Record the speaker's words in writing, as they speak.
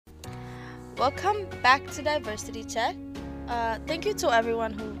Welcome back to Diversity Check. Thank you to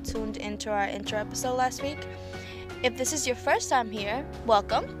everyone who tuned into our intro episode last week. If this is your first time here,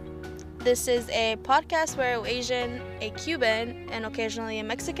 welcome. This is a podcast where an Asian, a Cuban, and occasionally a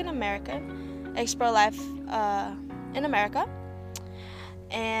Mexican American explore life in America.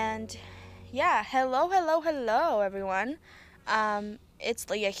 And yeah, hello, everyone. It's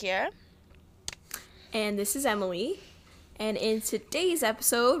Leah here. And this is Emily. And in today's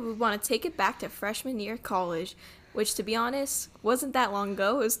episode, we want to take it back to freshman year of college, which, to be honest, wasn't that long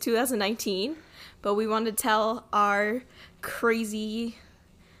ago. It was 2019. But we wanted to tell our crazy,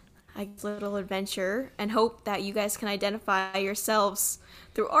 little adventure and hope that you guys can identify yourselves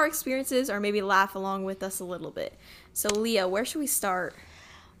through our experiences or maybe laugh along with us a little bit. So, Leah, where should we start?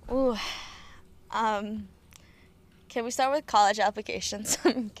 Ooh, can we start with college applications?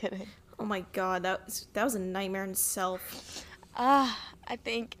 I'm kidding. Oh my god, that was a nightmare in itself. I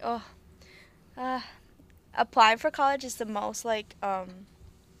think applying for college is the most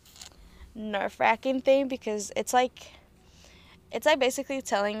nerve-wracking thing because it's like basically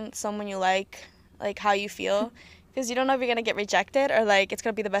telling someone you like how you feel because you don't know if you're gonna get rejected or it's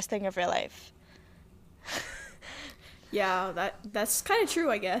gonna be the best thing of your life. Yeah, that's kind of true,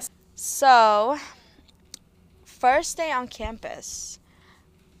 I guess. So, first day on campus.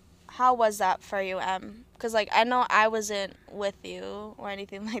 How was that for you, Em? Because, I know I wasn't with you or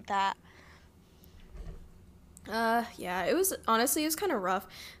anything like that. Yeah, it was kind of rough.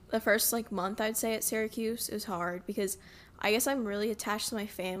 The first, month, I'd say, at Syracuse, it was hard because I guess I'm really attached to my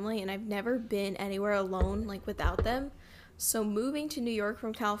family, and I've never been anywhere alone, without them. So moving to New York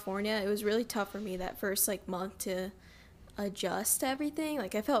from California, it was really tough for me that first, month to adjust to everything. I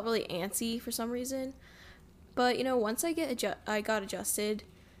felt really antsy for some reason. But, once I got adjusted,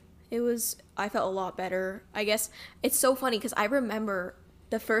 I felt a lot better. I guess it's so funny because I remember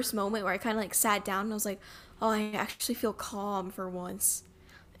the first moment where I kind of sat down and I was like, oh, I actually feel calm for once.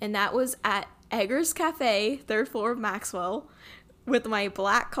 And that was at Eggers Cafe, 3rd floor of Maxwell, with my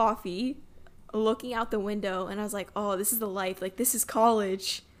black coffee, looking out the window. And I was like, oh, this is the life. This is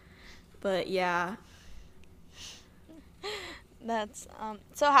college. But yeah. That's,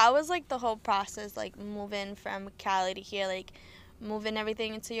 so how was, the whole process, moving from Cali to here, moving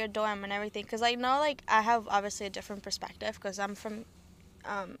everything into your dorm and everything? Because I know, I have obviously a different perspective because I'm from,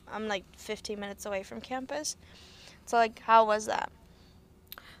 I'm 15 minutes away from campus. So, how was that?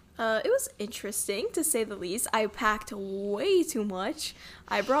 It was interesting, to say the least. I packed way too much.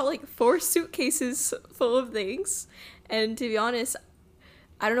 I brought, 4 suitcases full of things. And to be honest,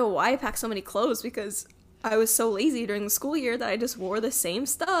 I don't know why I packed so many clothes because I was so lazy during the school year that I just wore the same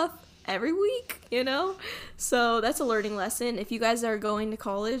stuff every week, So that's a learning lesson. If you guys are going to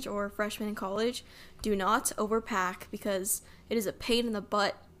college or freshmen in college, do not overpack because it is a pain in the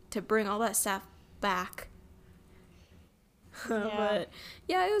butt to bring all that stuff back. Yeah. But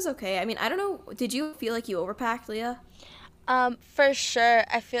yeah, it was okay. I mean, I don't know. Did you feel like you overpacked, Leah? For sure.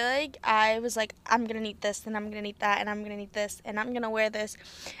 I feel like I was I'm gonna need this, and I'm gonna need that, and I'm gonna need this, and I'm gonna wear this.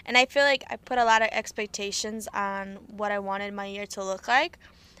 And I feel like I put a lot of expectations on what I wanted my year to look like.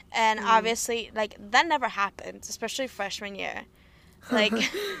 And obviously, that never happened, especially freshman year.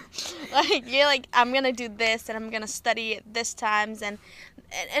 You're I'm going to do this, and I'm going to study at this times, and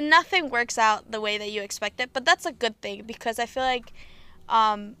nothing works out the way that you expect it. But that's a good thing, because I feel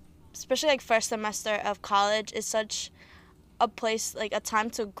especially, first semester of college is such a place, a time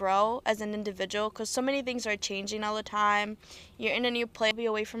to grow as an individual, because so many things are changing all the time. You're in a new place, be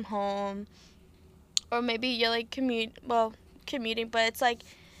away from home, or maybe you're, commuting, but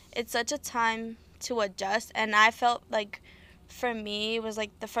it's such a time to adjust, and I felt for me it was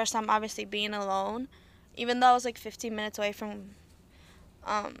the first time obviously being alone, even though I was 15 minutes away from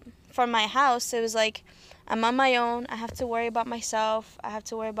my house. It was I'm on my own. I have to worry about myself. I have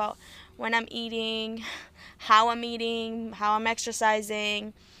to worry about when I'm eating, how I'm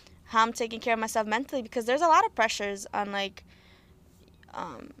exercising, how I'm taking care of myself mentally, because there's a lot of pressures on a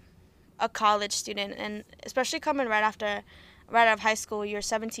college student, and especially coming right out of high school. You're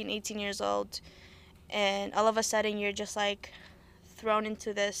 17, 18 years old, and all of a sudden you're just thrown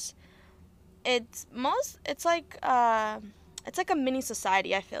into this. It's like a mini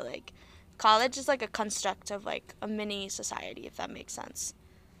society. I feel college is a construct of a mini society, if that makes sense.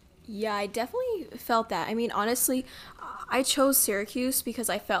 Yeah, I definitely felt that. I mean, honestly, I chose Syracuse because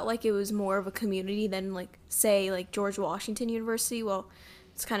I felt like it was more of a community than say George Washington University. Well,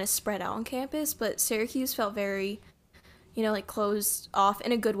 it's kind of spread out on campus, but Syracuse felt very closed off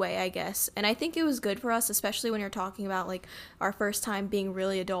in a good way, I guess. And I think it was good for us, especially when you're talking about our first time being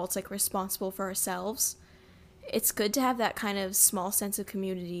really adults, responsible for ourselves. it's good to have that kind of small sense of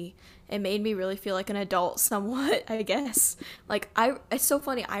community. It made me really feel like an adult somewhat, I guess. Like it's so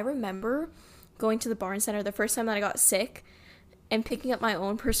funny. I remember going to the Barnes Center the first time that I got sick and picking up my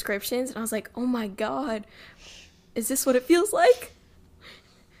own prescriptions, and I was like, "Oh my god, is this what it feels like?"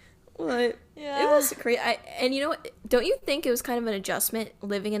 What? Yeah. It was great. And you know what? Don't you think it was kind of an adjustment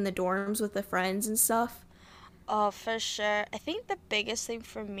living in the dorms with the friends and stuff? Oh, for sure. I think the biggest thing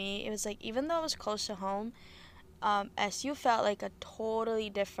for me, it was like even though it was close to home, SU felt like a totally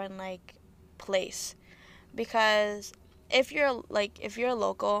different like place, because if you're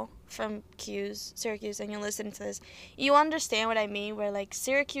local from Syracuse, and you listen to this, you understand what I mean. Where like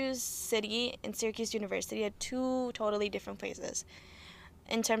Syracuse City and Syracuse University are two totally different places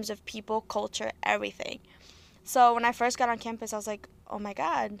in terms of people, culture, everything. So when I first got on campus, I was like, oh my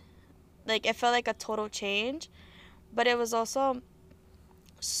god, like it felt like a total change, but it was also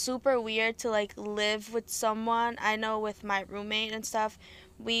super weird to like live with someone. I know with my roommate and stuff,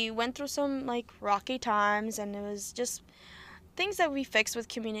 we went through some like rocky times, and it was just things that we fixed with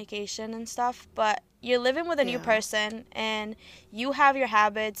communication and stuff. But you're living with a new Yeah. person, and you have your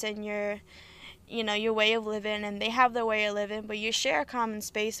habits and your way of living, and they have their way of living, but you share a common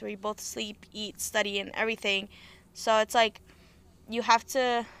space where you both sleep, eat, study, and everything. So it's like you have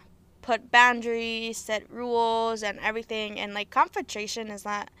to put boundaries, set rules, and everything. And like confrontation is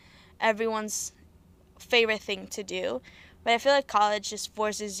not everyone's favorite thing to do, but I feel like college just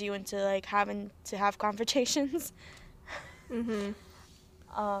forces you into like having to have confrontations. Mhm.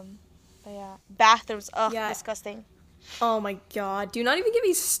 But yeah, bathrooms, ugh, Yeah. disgusting. Oh my god. Do not even get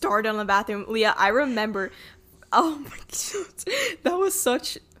me started on the bathroom. Leah, I remember. Oh my god. That was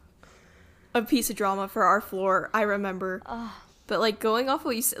such a piece of drama for our floor. I remember. Ugh. But like going off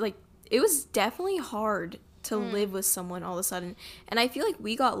what you said, like it was definitely hard to live with someone all of a sudden. And I feel like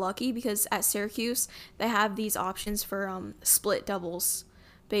we got lucky because at Syracuse they have these options for split doubles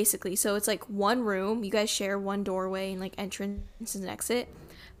basically. So it's like one room, you guys share one doorway and like entrance and exit.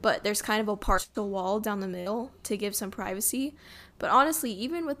 But there's kind of a partial wall down the middle to give some privacy. But honestly,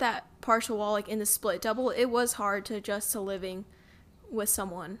 even with that partial wall like in the split double, it was hard to adjust to living with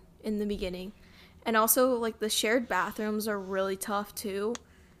someone in the beginning. And also like the shared bathrooms are really tough too.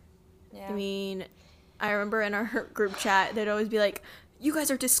 Yeah. I mean, I remember in our group chat, they'd always be like, "You guys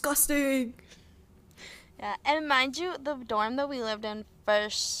are disgusting." Yeah, and mind you, the dorm that we lived in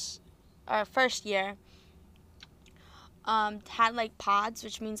our first year, had like pods,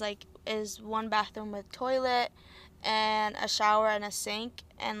 which means like is one bathroom with toilet and a shower and a sink,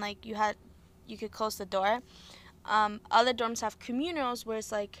 and like you could close the door. Other dorms have communals where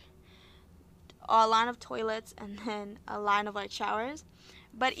it's like a line of toilets and then a line of like showers.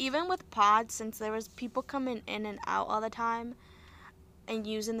 But even with pods, since there was people coming in and out all the time and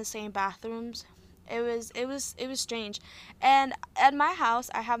using the same bathrooms, it was strange. And at my house,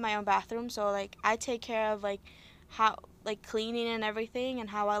 I have my own bathroom, so like I take care of like how like cleaning and everything and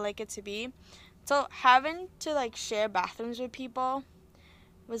how I like it to be. So having to like share bathrooms with people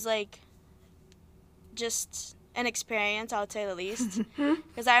was like just an experience, I would say the least.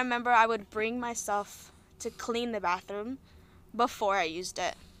 Because I remember I would bring my stuff to clean the bathroom before I used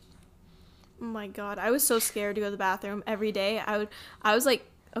it. Oh my god, I was so scared to go to the bathroom every day. I was like,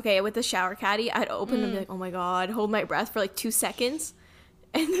 okay, with the shower caddy, I'd open and be like, oh my god, hold my breath for like 2 seconds,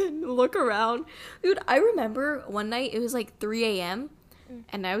 and then look around. Dude, I remember one night, it was like 3 a.m.,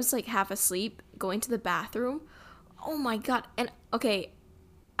 and I was like half asleep going to the bathroom. Oh my god, and okay,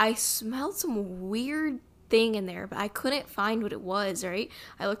 I smelled some weird thing in there, but I couldn't find what it was, right?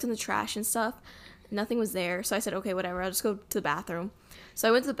 I looked in the trash and stuff. Nothing was there. So I said, okay, whatever. I'll just go to the bathroom. So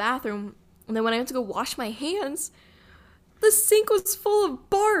I went to the bathroom, and then when I went to go wash my hands, the sink was full of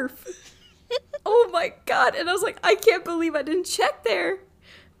barf. Oh my god. And I was like, I can't believe I didn't check there.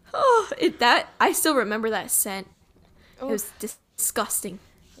 Oh, I still remember that scent. It was disgusting.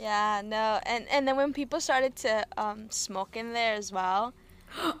 Yeah, no, and then when people started to smoke in there as well,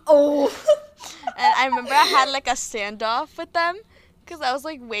 Oh. and I remember I had like a standoff with them because I was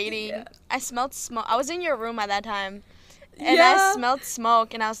like waiting. Yeah. I smelled smoke. I was in your room at that time, and Yeah. I smelled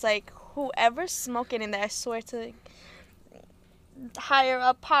smoke, and I was like, whoever's smoking in there, I swear to like, higher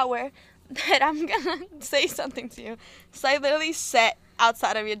up power that I'm gonna say something to you. So I literally sat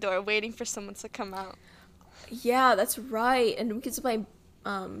outside of your door waiting for someone to come out. Yeah, that's right. And because my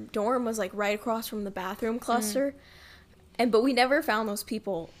dorm was like right across from the bathroom cluster, but we never found those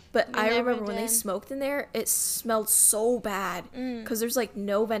people. But We I never remember when they did. smoked in there, it smelled so bad because there's like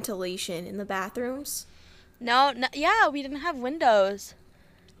no ventilation in the bathrooms. No, yeah, we didn't have windows.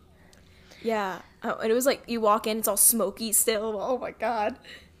 Yeah, and it was like you walk in, it's all smoky still. Oh my god.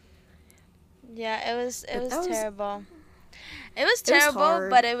 Yeah, it But was that was terrible. It was it was terrible, hard.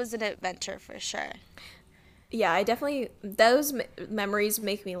 but it was an adventure for sure. Yeah, I definitely those memories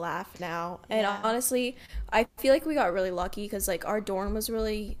make me laugh now. And Yeah. honestly, I feel like we got really lucky because like our dorm was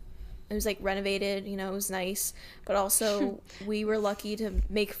really, it was like renovated, you know, it was nice, but also we were lucky to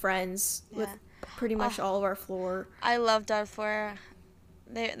make friends with Yeah. pretty much Oh, all of our floor. I loved our floor.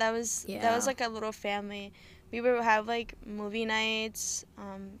 That was Yeah. like a little family. We would have like movie nights.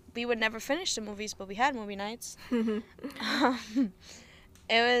 We would never finish the movies, but we had movie nights. Um,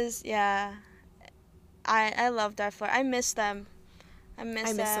 it was yeah. I loved our floor. I miss them. I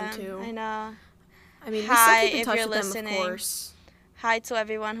I miss miss them them. too. I know. I mean, we still Hi, keep in if touch you're with them, of listening. course. Hi to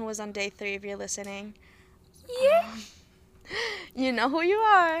everyone who was on day 3 if you're listening. Yeah. You know who you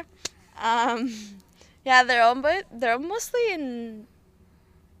are. Um, yeah, they're mostly in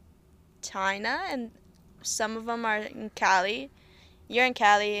China, and some of them are in Cali. You're in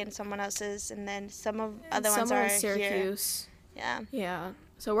Cali, and someone else is, and then some of And other ones some are are in here. Syracuse. Yeah, Yeah.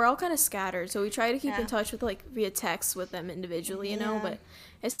 So we're all kind of scattered. So we try to keep in yeah, touch with like via text with them individually, you know, yeah, but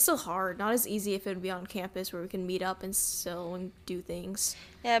it's still hard. Not as easy if it would be on campus where we can meet up and still and do things.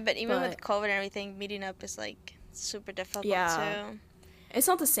 yeah. But even with But COVID and everything, meeting up is like super difficult yeah, too. it's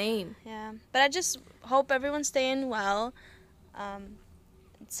not the same. Yeah, but I just hope everyone's staying well,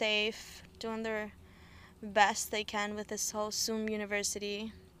 safe, doing their best they can with this whole Zoom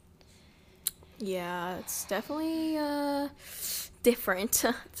university. Yeah, it's definitely different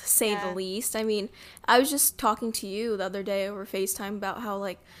to say the Yeah. least. I mean, I was just talking to you the other day over FaceTime about how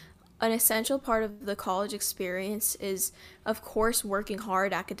like an essential part of the college experience is of course working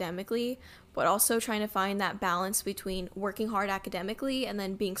hard academically, but also trying to find that balance between working hard academically and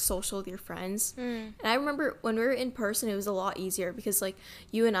then being social with your friends. Mm. And I remember when we were in person it was a lot easier because like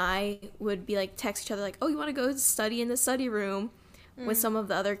you and I would be like text each other like, "Oh, you want to go study in the study room?" with some of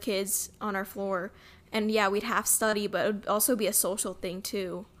the other kids on our floor. And yeah, we'd half study, but it would also be a social thing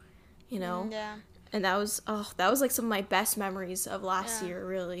too, you know? Yeah. And that was like some of my best memories of last Yeah. year,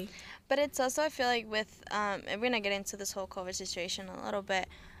 really. But it's also, I feel like with, and we're going to get into this whole COVID situation a little bit.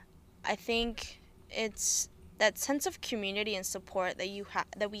 I think it's that sense of community and support that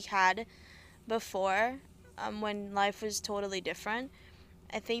that we had before, when life was totally different.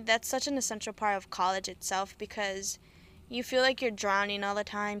 I think that's such an essential part of college itself because you feel like you're drowning all the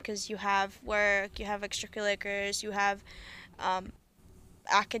time because you have work, you have extracurriculars, you have um,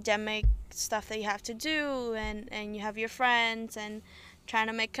 academic stuff that you have to do, and you have your friends and trying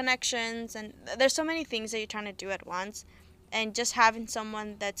to make connections, and there's so many things that you're trying to do at once, and just having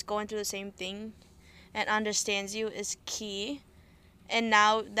someone that's going through the same thing and understands you is key. And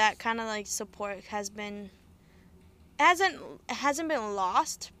now that kind of like support hasn't hasn't been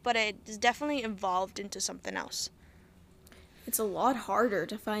lost, but it's definitely evolved into something else. It's a lot harder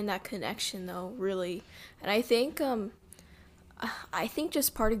to find that connection though, really. And I think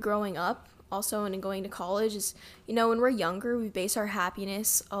just part of growing up also and going to college is, you know, when we're younger, we base our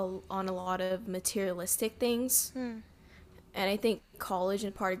happiness on a lot of materialistic things. And I think college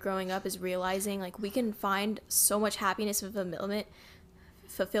and part of growing up is realizing like we can find so much happiness and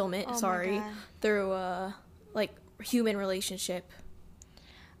fulfillment, Oh my sorry, God. through like human relationship.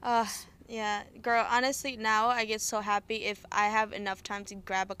 Uh, yeah, girl, honestly, now I get so happy if I have enough time to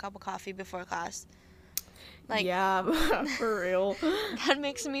grab a cup of coffee before class. Like, Yeah, for real. that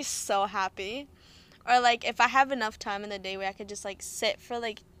makes me so happy. Or, like, if I have enough time in the day where I could just, like, sit for,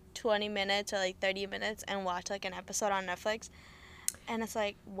 like, 20 minutes or, like, 30 minutes and watch, like, an episode on Netflix. And it's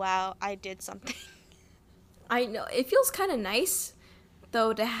like, wow, I did something. I know it feels kind of nice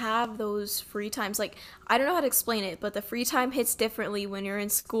though to have those free times. Like I don't know how to explain it, but the free time hits differently when you're in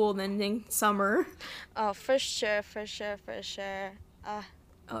school than in summer. Oh, for sure, for sure, for sure.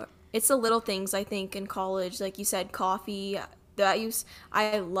 It's the little things I think in college, like you said, coffee.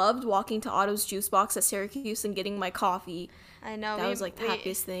 I loved walking to Otto's juice box at Syracuse and getting my coffee. I know. That was like the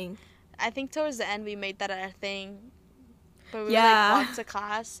happiest thing. I think towards the end we made that our thing. But we Yeah. would, like, walk to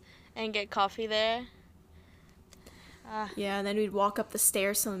class and get coffee there. Yeah, and then we'd walk up the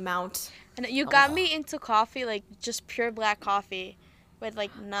stairs to the mount. And you got Oh. me into coffee, like, just pure black coffee with,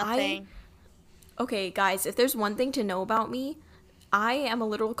 like, nothing. Okay, guys, if there's one thing to know about me, I am a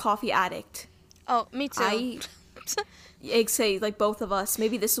literal coffee addict. Oh, me too. I'd say like both of us.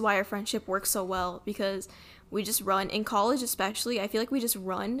 Maybe this is why our friendship works so well because we just run in college, especially. I feel like we just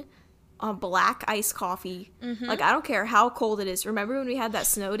run on black iced coffee. Like I don't care how cold it is. Remember when we had that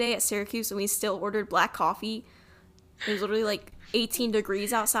snow day at Syracuse and we still ordered black coffee? It was literally like 18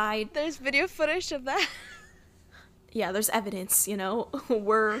 degrees outside. There's video footage of that. Yeah, there's evidence. You know,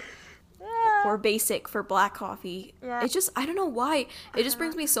 we're basic for black coffee. Yeah. It's just I don't know why. It just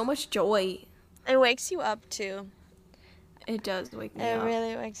brings me so much joy It wakes you up too. It does wake me It up.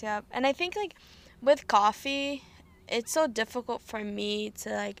 really wakes you up. And I think like with coffee, it's so difficult for me to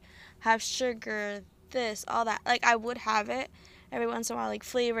like have sugar, this, all that. Like I would have it every once in a while, like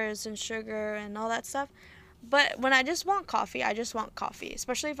flavors and sugar and all that stuff. But when I just want coffee, I just want coffee.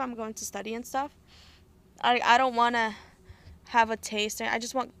 Especially if I'm going to study and stuff. I don't want to have a taste. I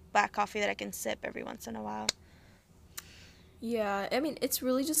just want black coffee that I can sip every once in a while. Yeah, I mean, it's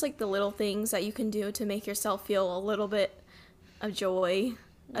really just like the little things that you can do to make yourself feel a little bit of joy,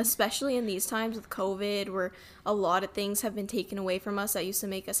 especially in these times with COVID, where a lot of things have been taken away from us that used to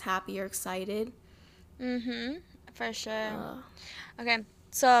make us happy or excited. For sure. Uh, Okay,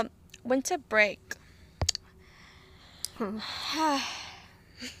 so winter break.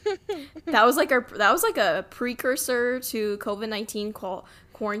 that was like a precursor to COVID-19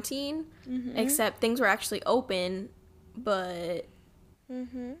 quarantine, except things were actually open, but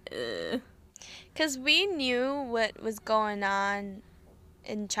Because we knew what was going on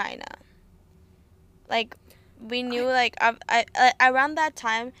in China. Like, we knew, around that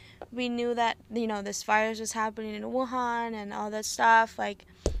time, we knew that, this virus was happening in Wuhan and all that stuff. Like,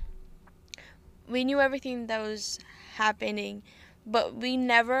 we knew everything that was happening, but we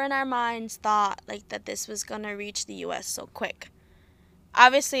never in our minds thought, like, that this was going to reach the U.S. so quick.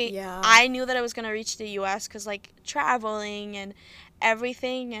 Obviously, yeah. I knew that it was going to reach the U.S. because, like, traveling and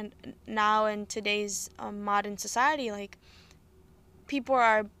everything, and now in today's modern society, like, people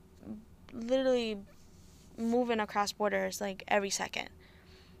are literally moving across borders, like, every second,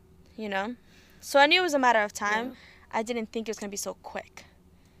 So I knew it was a matter of time. Yeah. I didn't think it was going to be so quick.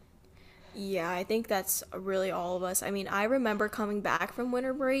 Yeah, I think that's really all of us. I mean, I remember coming back from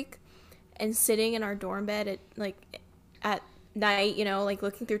winter break and sitting in our dorm bed at night, like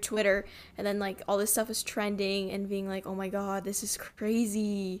looking through Twitter, and then like all this stuff was trending and being like, "Oh my God, this is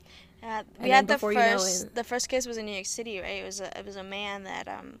crazy." Yeah, we And had then before you know it, the first case was in New York City, right? It was a man that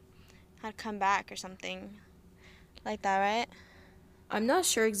had come back or something like that, right? I'm not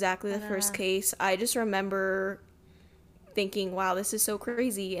sure exactly the don't first know. case. I just remember thinking, "Wow, this is so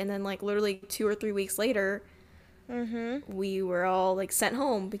crazy." And then like literally 2 or 3 weeks later, we were all like sent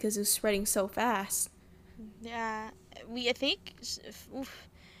home because it was spreading so fast. Yeah, I think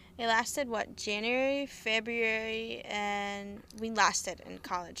it lasted what, January, February, and we lasted in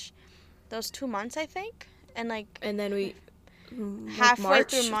college those 2 months, I think, and like And then like halfway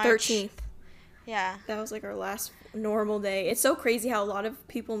through March March. 13th. Yeah. That was like our last normal day. It's so crazy how a lot of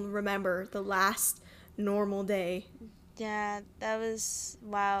people remember the last normal day. Yeah, that was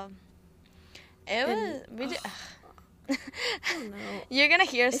wow. It was And we did. I don't know. You're gonna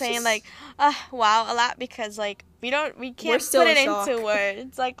hear It's saying just- like, wow, a lot because like we can't still put it in shock. into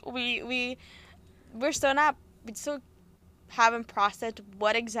words. Like we're we still haven't processed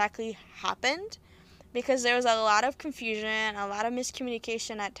what exactly happened because there was a lot of confusion, a lot of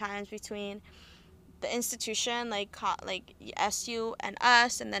miscommunication at times between the institution, like SU and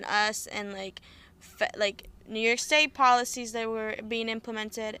then us and like New York State policies that were being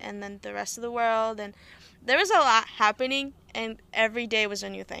implemented, and then the rest of the world, and there was a lot happening, and every day was a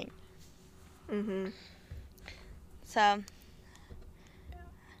new thing. So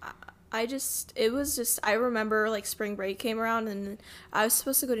I remember like spring break came around and I was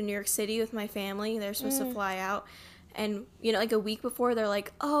supposed to go to New York City with my family. They're supposed to fly out. And, like a week before, they're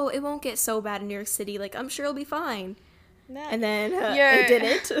like, "Oh, it won't get so bad in New York City. Like, I'm sure it'll be fine." yeah. And then it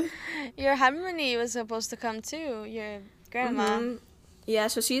didn't. Your harmony was supposed to come too. Your grandma. Yeah,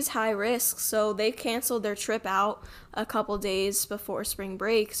 so she's high risk. So they canceled their trip out a couple days before spring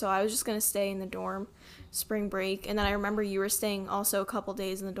break. So I was just going to stay in the dorm spring break. And then I remember you were staying also a couple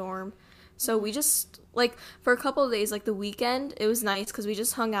days in the dorm. So we just, like, for a couple of days, like the weekend, it was nice because we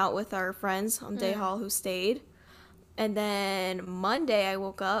just hung out with our friends on day hall who stayed. And then Monday I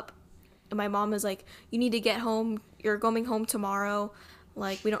woke up and my mom was like, "You need to get home. You're going home tomorrow.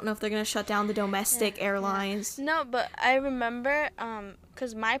 Like, we don't know if they're going to shut down the domestic airlines." No, but I remember,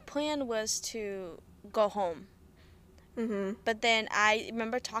 because my plan was to go home. But then I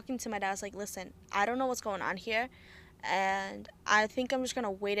remember talking to my dad. I was like, "Listen, I don't know what's going on here, and I think I'm just gonna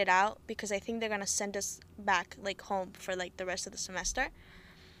wait it out because I think they're gonna send us back like home for like the rest of the semester."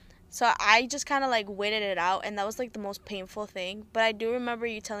 So I just kind of like waited it out, and that was like the most painful thing. But I do remember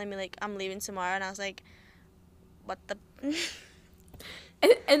you telling me like I'm leaving tomorrow, and I was like, "What the?"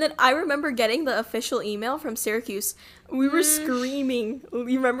 And then I remember getting the official email from Syracuse. We were screaming.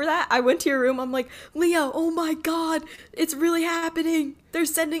 You remember that? I went to your room. I'm like, "Leah, oh my God, it's really happening. They're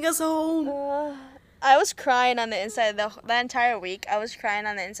sending us home." I was crying on the inside the entire week. I was crying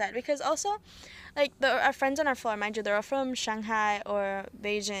on the inside because also, like our friends on our floor, mind you, they're all from Shanghai or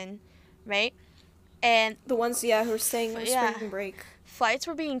Beijing, right? And The ones, yeah, who are staying on yeah, spring break. flights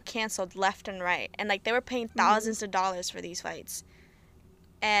were being canceled left and right, and like they were paying thousands of dollars for these flights,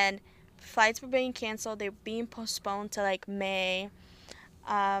 and flights were being canceled. They were being postponed to like May.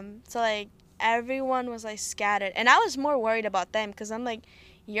 So like everyone was like scattered, and I was more worried about them because I'm like,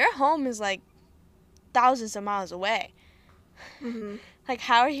 your home is like thousands of miles away. Mm-hmm. Like,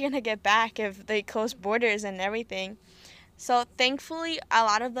 how are you gonna get back if they close borders and everything? So thankfully, a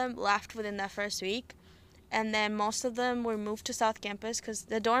lot of them left within that first week, and then most of them were moved to South Campus because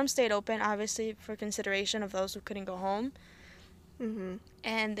the dorm stayed open, obviously for consideration of those who couldn't go home. Mm-hmm.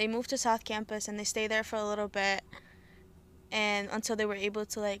 And they moved to South Campus and they stayed there for a little bit, and until they were able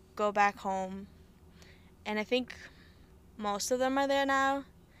to like go back home. And I think most of them are there now,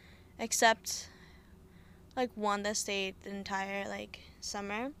 except like one that stayed the entire like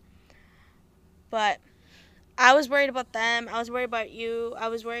summer. But I was worried about them. I was worried about you. I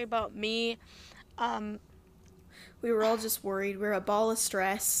was worried about me. Um, We were all just worried. We were a ball of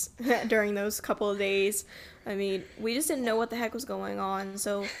stress during those couple of days. I mean, we just didn't know what the heck was going on.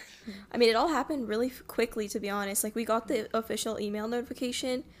 So, I mean, it all happened really quickly, to be honest. Like, we got the official email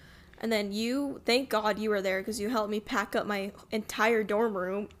notification, and then thank God you were there because you helped me pack up my entire dorm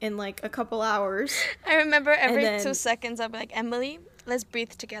room in like a couple hours. I remember every then- 2 seconds I'd be like, Emily, let's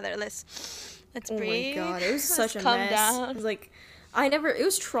breathe together. Let's breathe. Oh my God, it was such a calm mess. down. It was like, it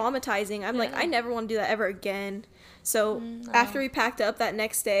was traumatizing. I'm like, I never want to do that ever again. So after we packed up that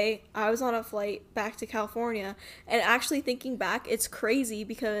next day, I was on a flight back to California, and actually thinking back, it's crazy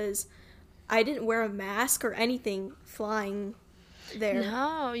because I didn't wear a mask or anything flying there.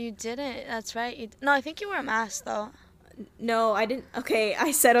 No, you didn't. That's right. No, I think you wore a mask though. No, I didn't. Okay,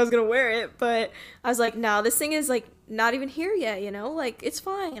 I said I was gonna wear it, but I was like, no, this thing is like not even here yet, you know? Like, it's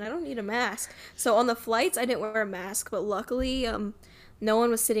fine. I don't need a mask. So on the flights, I didn't wear a mask, but luckily, no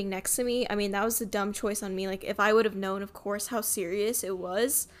one was sitting next to me. I mean, that was a dumb choice on me. Like, if I would have known, of course, how serious it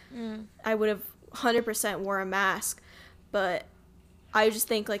was, I would have 100% wore a mask. But I just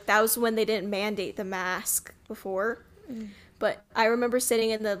think, like, that was when they didn't mandate the mask before. But I remember sitting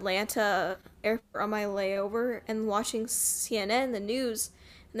in the Atlanta airport on my layover and watching CNN, the news,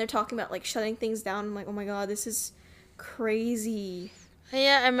 and they're talking about, like, shutting things down. I'm like, oh my God, this is crazy.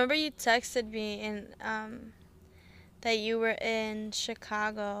 Yeah, I remember you texted me that you were in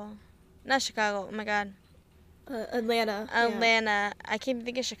Chicago. Not Chicago. Oh my God. Atlanta. Atlanta. I can't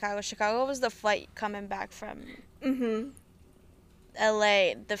think of Chicago. Chicago was the flight coming back from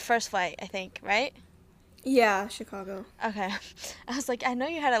LA. The first flight, I think, right? Yeah, Chicago. Okay. I was like, I know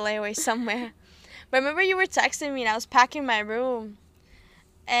you had a layaway somewhere. But I remember you were texting me and I was packing my room.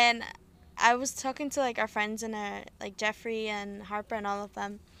 And I was talking to like our friends and like Jeffrey and Harper and all of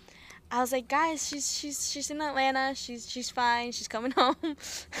them. I was like, guys, she's in Atlanta. She's fine. She's coming home.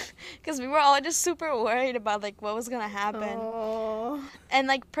 Because we were all just super worried about like what was gonna happen. Aww. And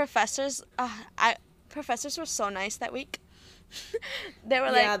like professors were so nice that week. They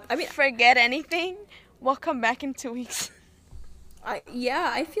were like, I mean, forget anything. We'll come back in 2 weeks. I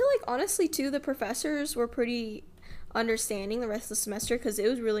feel like honestly too, the professors were pretty understanding the rest of the semester because it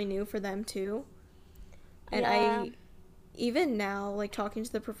was really new for them too. And Yeah. Even now, like talking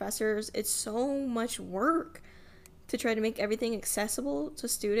to the professors, it's so much work to try to make everything accessible to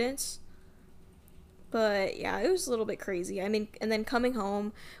students. But yeah, it was a little bit crazy. I mean, and then coming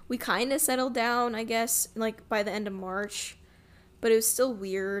home, we kind of settled down, I guess, like by the end of March. But it was still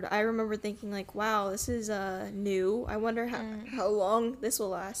weird. I remember thinking like, wow, this is new. I wonder how long this will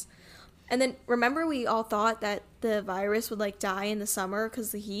last. And then remember we all thought that the virus would like die in the summer because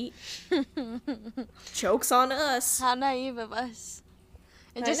of the heat. Joke's on us. How naive of us.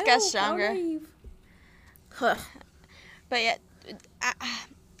 It just I got know, stronger. how naive. Huh. But yeah,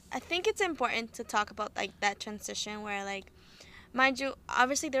 I think it's important to talk about like that transition where like, mind you,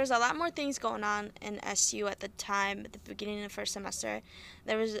 obviously there was a lot more things going on in SU at the time, at the beginning of the first semester.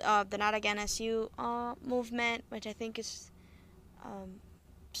 There was the Not Again SU movement, which I think is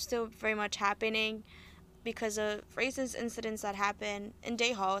still very much happening because of racist incidents that happened in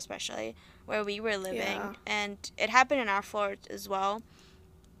Day Hall, especially where we were living, and it happened in our floor as well.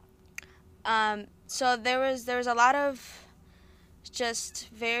 So there was a lot of just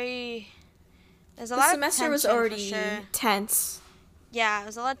very. There's a lot of tension. The semester was already tense. Yeah, there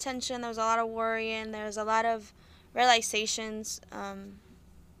was a lot of tension. There was a lot of worrying. There was a lot of realizations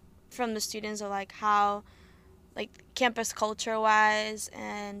from the students of like how, like campus culture wise,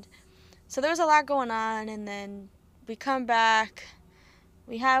 and so there was a lot going on. And then we come back,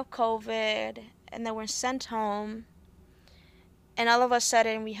 we have COVID, and then we're sent home. And all of a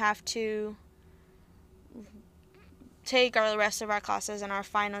sudden we have to take the rest of our classes and our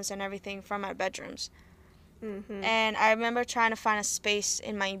finals and everything from our bedrooms. Mm-hmm. And I remember trying to find a space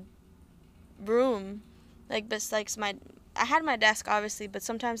in my room, like besides I had my desk obviously, but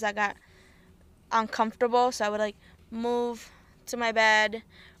sometimes I got uncomfortable, so I would like move to my bed,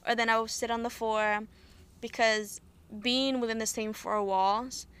 or then I would sit on the floor, because being within the same four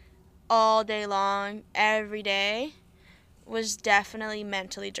walls all day long, every day, was definitely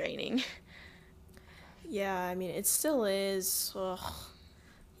mentally draining. Yeah, I mean, it still is. Ugh.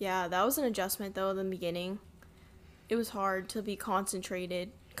 Yeah, that was an adjustment, though, in the beginning. It was hard to be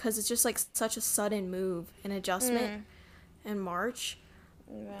concentrated because it's just like such a sudden move and adjustment in March.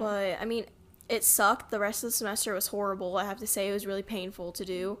 Yeah. But, I mean, it sucked. The rest of the semester was horrible. I have to say, it was really painful to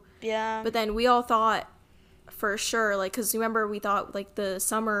do. Yeah. But then we all thought for sure, like, because remember, we thought, like, the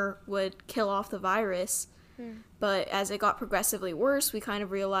summer would kill off the virus. But as it got progressively worse, we kind of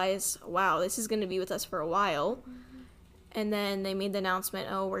realized, wow, this is going to be with us for a while. And then they made the announcement,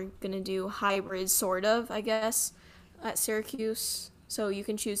 oh, we're going to do hybrid, sort of, I guess, at Syracuse. So you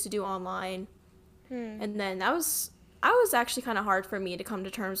can choose to do online. And then I was actually kind of hard for me to come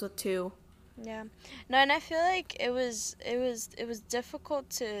to terms with, too. Yeah. No, and I feel like it was difficult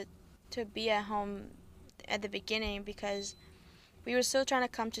to be at home at the beginning, because we were still trying to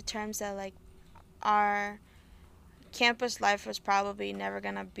come to terms that, like, our campus life was probably never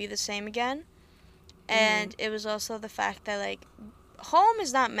gonna be the same again. And it was also the fact that, like, home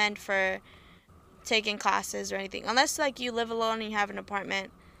is not meant for taking classes or anything, unless, like, you live alone and you have an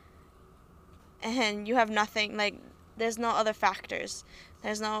apartment and you have nothing, like, there's no other factors.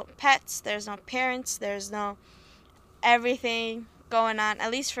 There's no pets, there's no parents, there's no everything going on.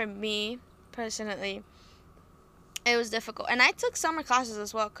 At least for me personally, it was difficult. And I took summer classes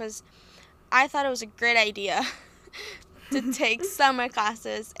as well, because I thought it was a great idea to take summer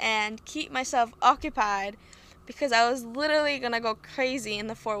classes and keep myself occupied, because I was literally going to go crazy in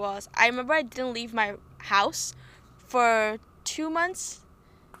the four walls. I remember I didn't leave my house for 2 months.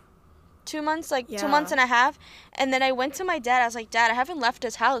 2 months, like 2 months and a half. And then I went to my dad. I was like, Dad, I haven't left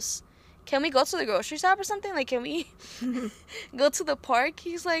his house. Can we go to the grocery shop or something? Like, can we go to the park?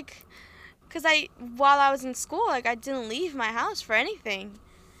 He's like, because while I was in school, like, I didn't leave my house for anything.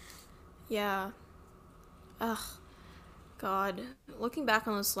 Yeah. Ugh. God. Looking back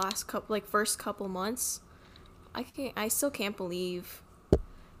on those first couple months, I still can't believe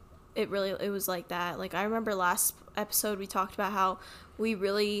it was like that. Like, I remember last episode we talked about how we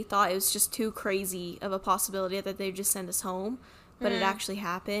really thought it was just too crazy of a possibility that they'd just send us home, but it actually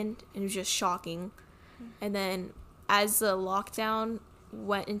happened, and it was just shocking. And then as the lockdown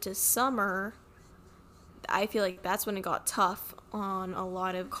went into summer, I feel like that's when it got tough on a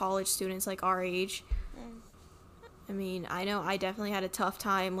lot of college students like our age. I mean, I know I definitely had a tough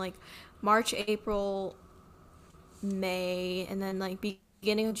time, like March, April, May, and then like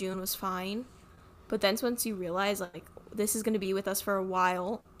beginning of June was fine. But then once you realize, like, this is going to be with us for a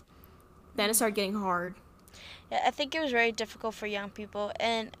while, then it started getting hard. Yeah, I think it was very difficult for young people.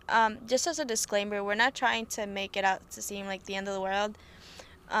 And just as a disclaimer, we're not trying to make it out to seem like the end of the world.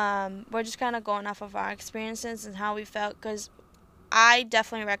 We're just kind of going off of our experiences and how we felt, because I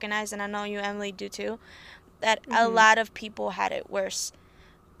definitely recognize, and I know you, Emily, do too, that a lot of people had it worse.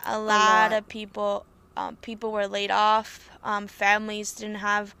 A lot of people were laid off. Families didn't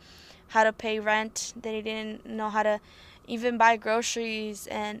have how to pay rent. They didn't know how to even buy groceries.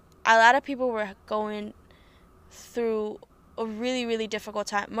 And a lot of people were going through a really, really difficult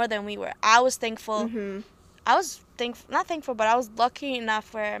time, more than we were. I was thankful. I was not thankful, but I was lucky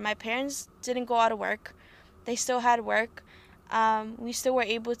enough where my parents didn't go out of work. They still had work. We still were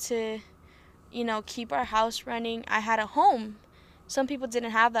able to, keep our house running. I had a home. Some people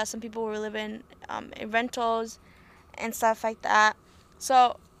didn't have that. Some people were living in rentals and stuff like that.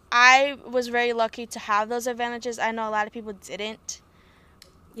 So I was very lucky to have those advantages. I know a lot of people didn't.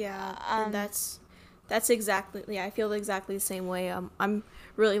 Yeah, and that's exactly, yeah, I feel exactly the same way. I'm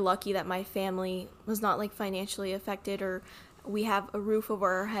really lucky that my family was not, like, financially affected, or we have a roof over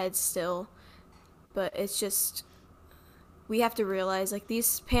our heads still. But it's just, we have to realize, like,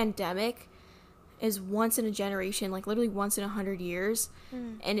 this pandemic is once in a generation, like, literally once in 100 years.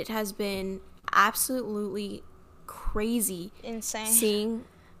 And it has been absolutely crazy. Insane. Seeing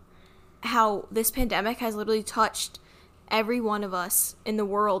how this pandemic has literally touched every one of us in the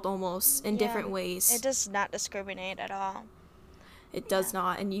world almost in different ways. It does not discriminate at all. It does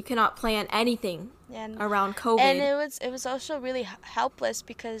not, and you cannot plan anything around COVID. And it was also really helpless,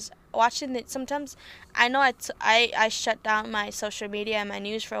 because watching it, sometimes I know I shut down my social media and my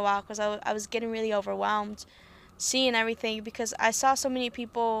news for a while, because I was getting really overwhelmed seeing everything, because I saw so many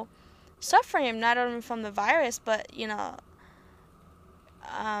people suffering, not only from the virus, but the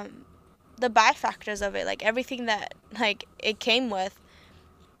byfactors of it, like everything that like it came with,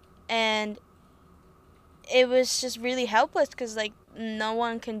 and it was just really helpless because like no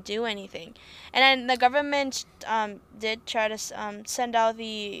one can do anything. And then the government did try to send out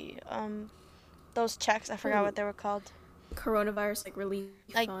the those checks. I forgot what they were called. Coronavirus like relief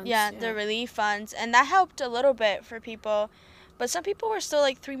funds. Yeah, the relief funds, and that helped a little bit for people, but some people were still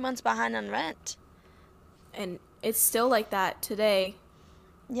like 3 months behind on rent. And it's still like that today.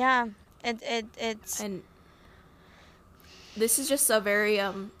 Yeah, it's and this is just a very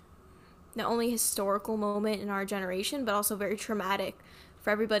not only historical moment in our generation, but also very traumatic for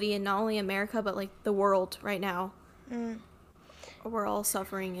everybody in not only America but like the world right now. We're all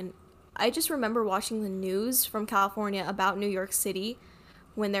suffering. And I just remember watching the news from California about New York City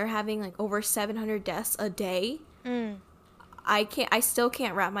when they're having like over 700 deaths a day. I still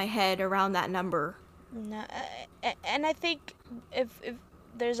can't wrap my head around that number. No, and I think if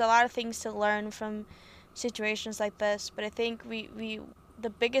there's a lot of things to learn from situations like this, but I think we the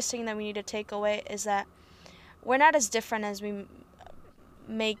biggest thing that we need to take away is that we're not as different as we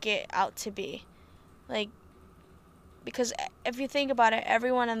make it out to be. Like, because if you think about it,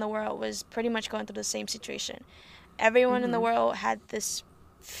 everyone in the world was pretty much going through the same situation. Everyone in the world had this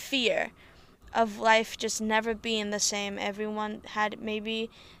fear of life just never being the same. Everyone had, maybe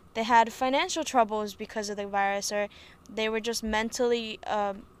they had financial troubles because of the virus, or they were just mentally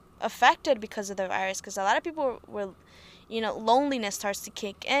affected because of the virus. Because a lot of people were, loneliness starts to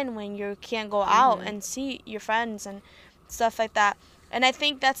kick in when you can't go out and see your friends and stuff like that. And I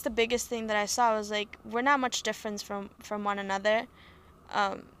think that's the biggest thing that I saw was like we're not much different from one another,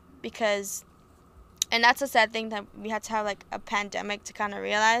 because, and that's a sad thing that we had to have like a pandemic to kind of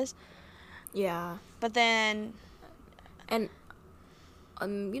realize. Yeah. But then, and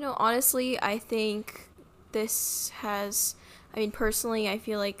honestly, I think this has, personally, I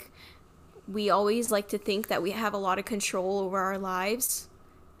feel like we always like to think that we have a lot of control over our lives,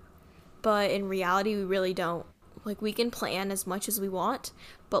 but in reality, we really don't. Like, we can plan as much as we want,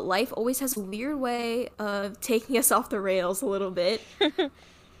 but life always has a weird way of taking us off the rails a little bit.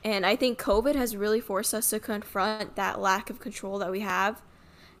 And I think COVID has really forced us to confront that lack of control that we have.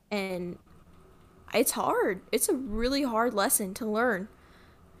 And it's hard. It's a really hard lesson to learn.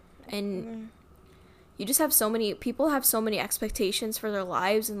 And you just have people have so many expectations for their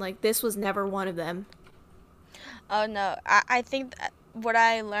lives, and like this was never one of them. Oh no, I think that what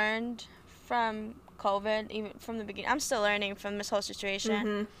I learned from COVID, even from the beginning, I'm still learning from this whole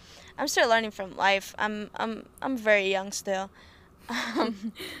situation. I'm still learning from life. I'm very young still.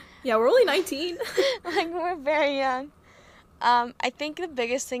 Yeah, we're only 19. Like, we're very young. I think the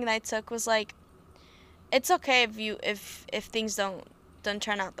biggest thing that I took was like, it's okay if things don't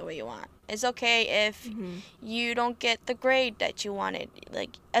turn out the way you want. It's okay if you don't get the grade that you wanted.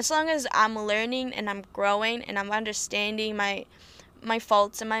 Like, as long as I'm learning and I'm growing and I'm understanding my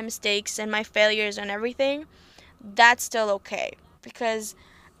faults and my mistakes and my failures and everything, that's still okay. Because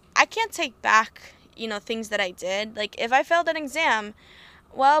I can't take back, things that I did. Like, if I failed an exam,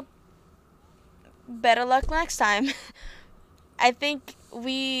 well, better luck next time. I think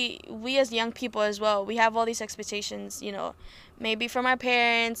we as young people as well, we have all these expectations, maybe from our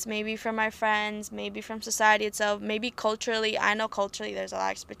parents, maybe from our friends, maybe from society itself, maybe culturally. I know culturally there's a lot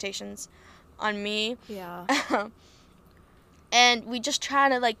of expectations on me. Yeah. And we just try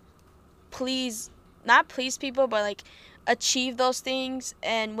to like not please people, but like achieve those things.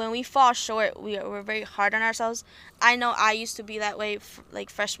 And when we fall short, we're very hard on ourselves. I know I used to be that way like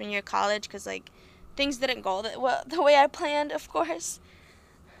freshman year of college, because like things didn't go the way I planned, of course.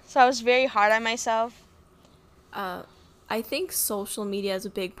 So I was very hard on myself. I think social media is a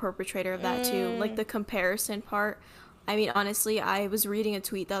big perpetrator of that too, like the comparison part. Honestly, I was reading a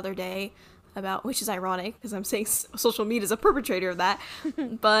tweet the other day about, which is ironic because I'm saying social media is a perpetrator of that,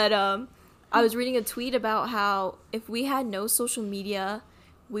 but I was reading a tweet about how if we had no social media,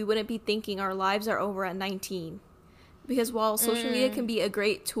 we wouldn't be thinking our lives are over at 19. Because while social media can be a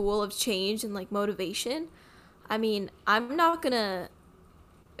great tool of change and like motivation, I'm not gonna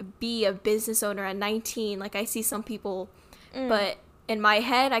be a business owner at 19 like I see some people, but in my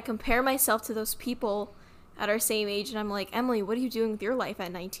head I compare myself to those people at our same age, and I'm like, Emily, what are you doing with your life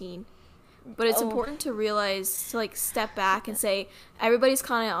at 19? But it's important to realize, to like step back and say everybody's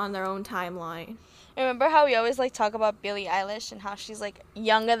kind of on their own timeline. Remember how we always like talk about Billie Eilish and how she's like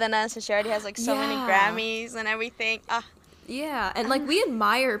younger than us and she already has like so many Grammys and everything? Yeah, and like we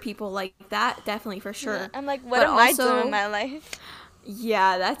admire people like that, definitely, for sure. Yeah, I'm like, what am I doing in my life?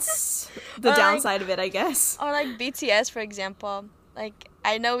 Yeah, that's the downside of it, I guess. Or like BTS, for example. Like,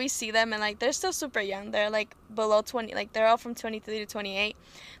 I know we see them and like they're still super young. They're like below 20, like they're all from 23 to 28.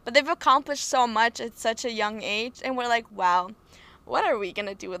 But they've accomplished so much at such a young age, and we're like, wow, what are we going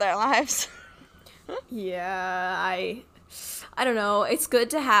to do with our lives? Yeah, I don't know. It's good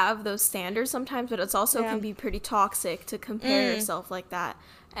to have those standards sometimes, but it's also Yeah. can be pretty toxic to compare yourself like that.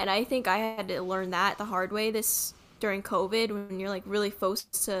 And I think I had to learn that the hard way this during COVID when you're like really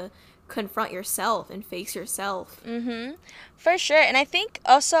forced to confront yourself and face yourself. For sure. And I think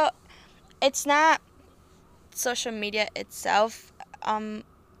also it's not social media itself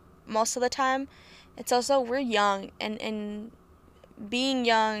most of the time. It's also we're young, and being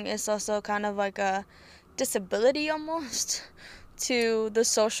young is also kind of like a disability almost to the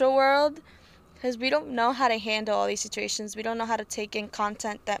social world, because we don't know how to handle all these situations. We don't know how to take in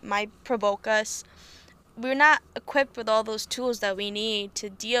content that might provoke us. We're not equipped with all those tools that we need to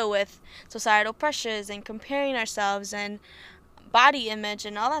deal with societal pressures and comparing ourselves and body image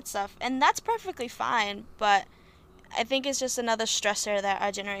and all that stuff. And that's perfectly fine, but I think it's just another stressor that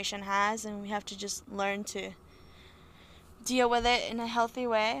our generation has, and we have to just learn to deal with it in a healthy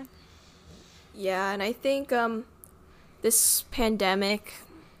way. Yeah, and I think this pandemic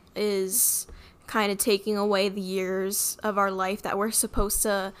is kind of taking away the years of our life that we're supposed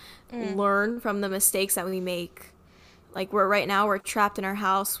to learn from the mistakes that we make. Like right now we're trapped in our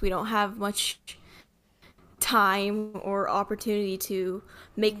house. We don't have much time or opportunity to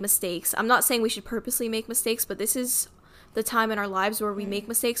make mistakes. I'm not saying we should purposely make mistakes, but this is the time in our lives where we make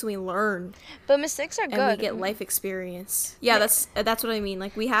mistakes and we learn But mistakes are good. and we get life experience. Yeah, that's what I mean.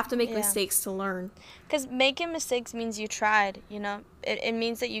 Like we have to make Yeah. mistakes to learn. Because making mistakes means you tried, you know? It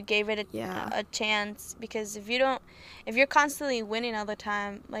means that you gave it Yeah. a chance. Because if you're constantly winning all the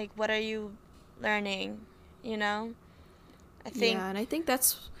time, like, what are you learning, you know? I think, Yeah, and I think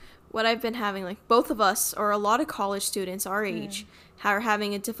that's what I've been having. Like both of us, or a lot of college students our age, are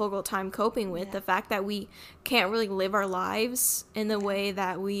having a difficult time coping with the fact that we can't really live our lives in the way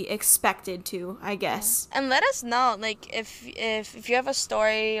that we expected to, I guess. and let us know, like, if you have a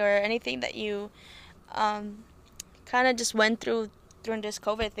story or anything that you kind of just went through during this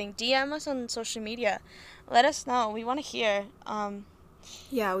COVID thing, DM us on social media. Let us know. We want to hear.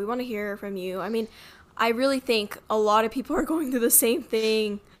 Yeah, we want to hear from you. I mean, I really think a lot of people are going through the same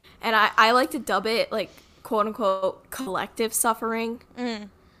thing, and I like to dub it like quote unquote collective suffering,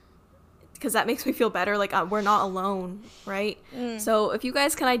 because that makes me feel better. Like we're not alone, right? So if you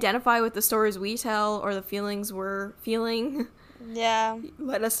guys can identify with the stories we tell or the feelings we're feeling, Yeah.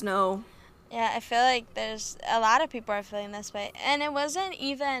 let us know. Yeah, I feel like there's a lot of people are feeling this way. And it wasn't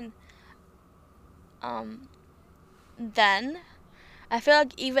even then. I feel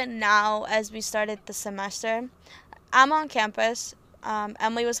like even now, as we started the semester, I'm on campus.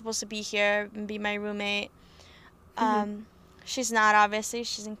 Emily was supposed to be here and be my roommate. She's not, obviously.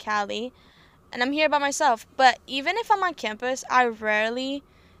 She's in Cali. And I'm here by myself. But even if I'm on campus, I rarely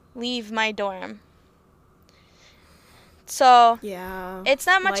leave my dorm. So Yeah, it's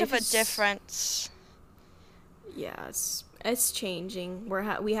not much life of a is- difference. Yeah, it's changing.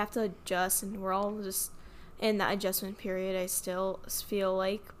 We have to adjust, and we're all just in that adjustment period. I still feel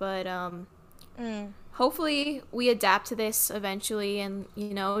like, but hopefully we adapt to this eventually, and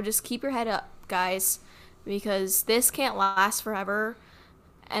just keep your head up, guys, because this can't last forever.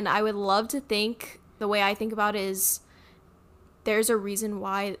 And I would love to think, the way I think about it is, there's a reason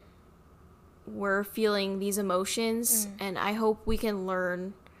why we're feeling these emotions, and I hope we can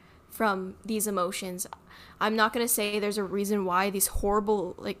learn from these emotions. I'm not going to say there's a reason why this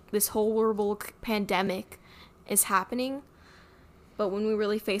horrible pandemic is happening, but when we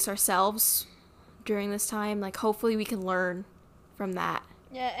really face ourselves during this time, like, hopefully we can learn from that.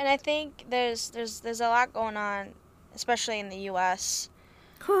 Yeah, and I think there's a lot going on, especially in the U.S.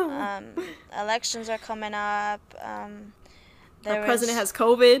 Elections are coming up. Our president has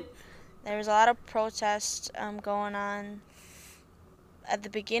COVID. There was a lot of protests going on at the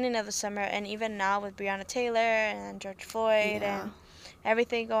beginning of the summer, and even now with Breonna Taylor and George Floyd and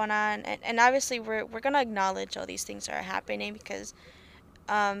everything going on. And obviously we're going to acknowledge all these things that are happening, because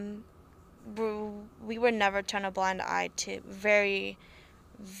we would never turn a blind eye to very,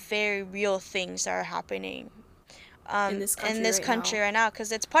 very real things that are happening in this country right now,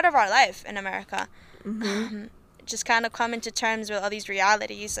 because it's part of our life in America. Just kind of coming to terms with all these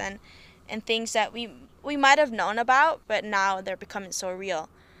realities and things that we might have known about, but now they're becoming so real.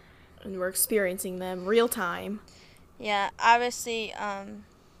 And we're experiencing them real time. Yeah, obviously, I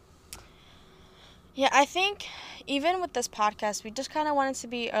think even with this podcast, we just kind of want it to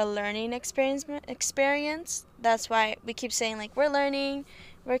be a learning experience. That's why we keep saying, like, we're learning,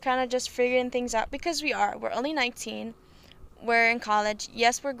 we're kind of just figuring things out, because we're only 19. we're in college.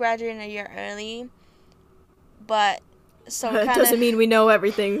 Yes, we're graduating a year early, but so That doesn't mean we know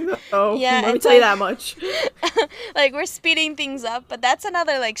everything, though. Yeah, Let me tell you that much. like, we're speeding things up, but that's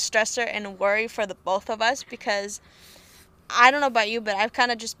another, like, stressor and worry for the both of us, because I don't know about you, but I've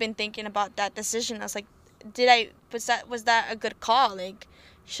kind of just been thinking about that decision. I was like, was that a good call? Like,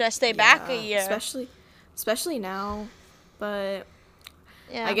 should I stay back a year? Especially now, but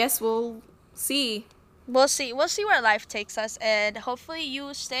Yeah. I guess we'll see. We'll see where life takes us, and hopefully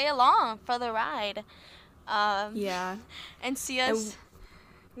you stay along for the ride. Yeah. And see us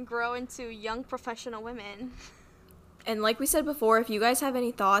grow into young professional women. And like we said before, if you guys have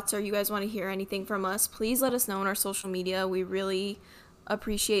any thoughts or you guys want to hear anything from us, please let us know on our social media. We really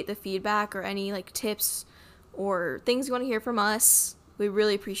appreciate the feedback or any like tips or things you want to hear from us. We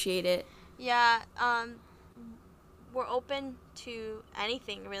really appreciate it. Yeah, we're open to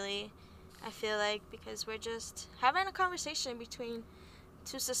anything, really, I feel like, because we're just having a conversation between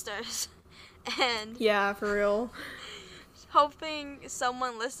two sisters. And yeah, for real. Hoping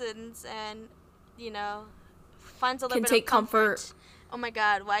someone listens and, you know, finds a little Can bit take of comfort. comfort. Oh my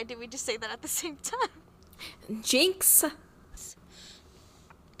God, why did we just say that at the same time? Jinx.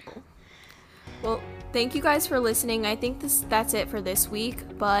 Well, thank you guys for listening. I think that's it for this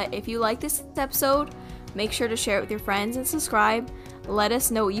week. But if you like this episode, make sure to share it with your friends and subscribe. Let us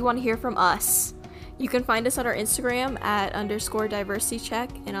know what you want to hear from us. You can find us on our Instagram at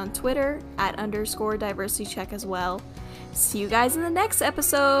 _diversitycheck and on Twitter at _diversitycheck as well. See you guys in the next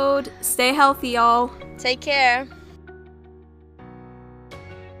episode. Stay healthy, y'all. Take care.